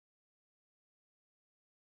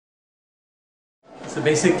So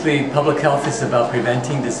basically, public health is about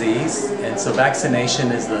preventing disease, and so vaccination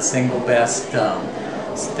is the single best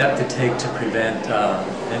step to take to prevent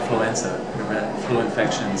influenza, prevent flu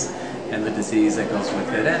infections and the disease that goes with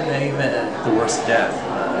it, and even the worst death.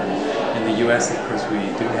 In the U.S., of course, we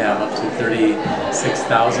do have up to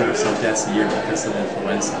 36,000 or so deaths a year because of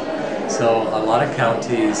influenza. So a lot of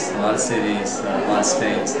counties, a lot of cities, a lot of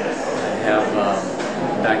states have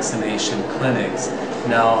vaccination clinics.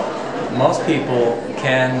 Now, most people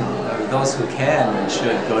can, those who can and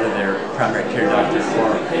should go to their primary care doctor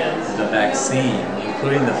for the vaccine,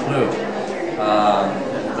 including the flu.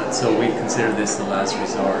 But so we consider this the last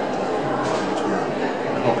resort, which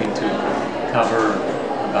we're hoping to cover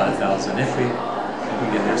about 1,000 if we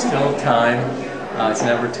can get there. Still time. It's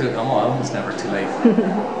never too, almost never too late.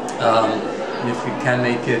 If you can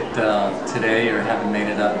make it today or haven't made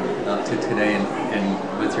it up to today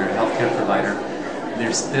and with your healthcare provider,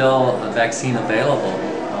 there's still a vaccine available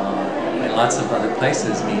in lots of other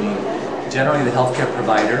places, meaning generally the healthcare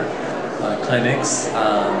provider, clinics,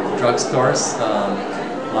 drugstores.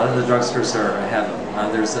 A lot of the drugstores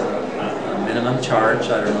there's a minimum charge.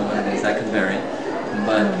 I don't know what it is, that can vary.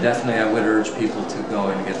 But definitely I would urge people to go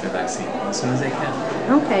and get their vaccine as soon as they can.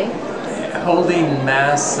 Okay. Holding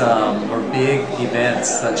mass or big events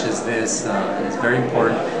such as this is very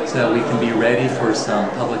important so that we can be ready for some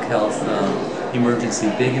public health emergency,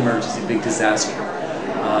 big disaster.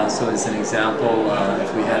 So as an example,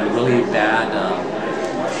 if we had a really bad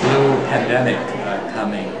flu pandemic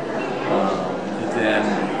coming, then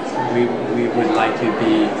we would likely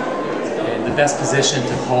be in the best position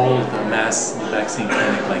to hold a mass vaccine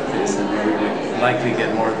clinic like this, and we would likely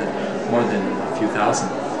get more than a few thousand.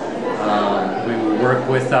 We will work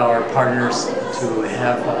with our partners to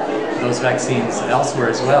have those vaccines elsewhere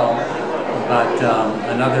as well, but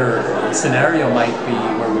another scenario might be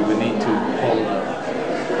where we would need to hold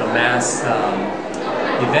a mass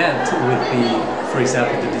event would be, for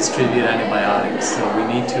example, to distribute antibiotics. So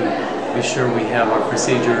we need to be sure we have our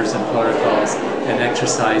procedures and protocols and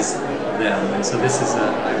exercise them. And so this is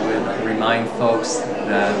I would remind folks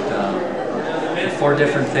that the 4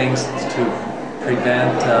 different things to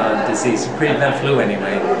prevent disease, to prevent flu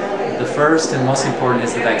anyway. The first and most important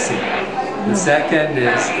is the vaccine. The second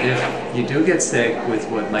is if you do get sick with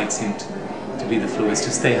what might seem to be the flu, is to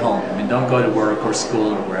stay home. I mean, don't go to work or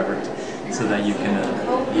school or wherever, so that you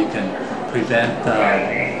can prevent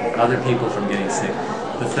other people from getting sick.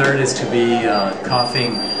 The third is to be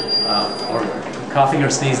coughing or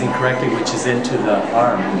sneezing correctly, which is into the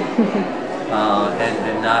arm,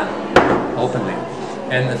 and not openly.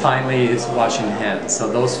 And finally is washing hands.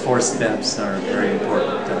 So those 4 steps are very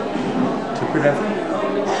important to prevent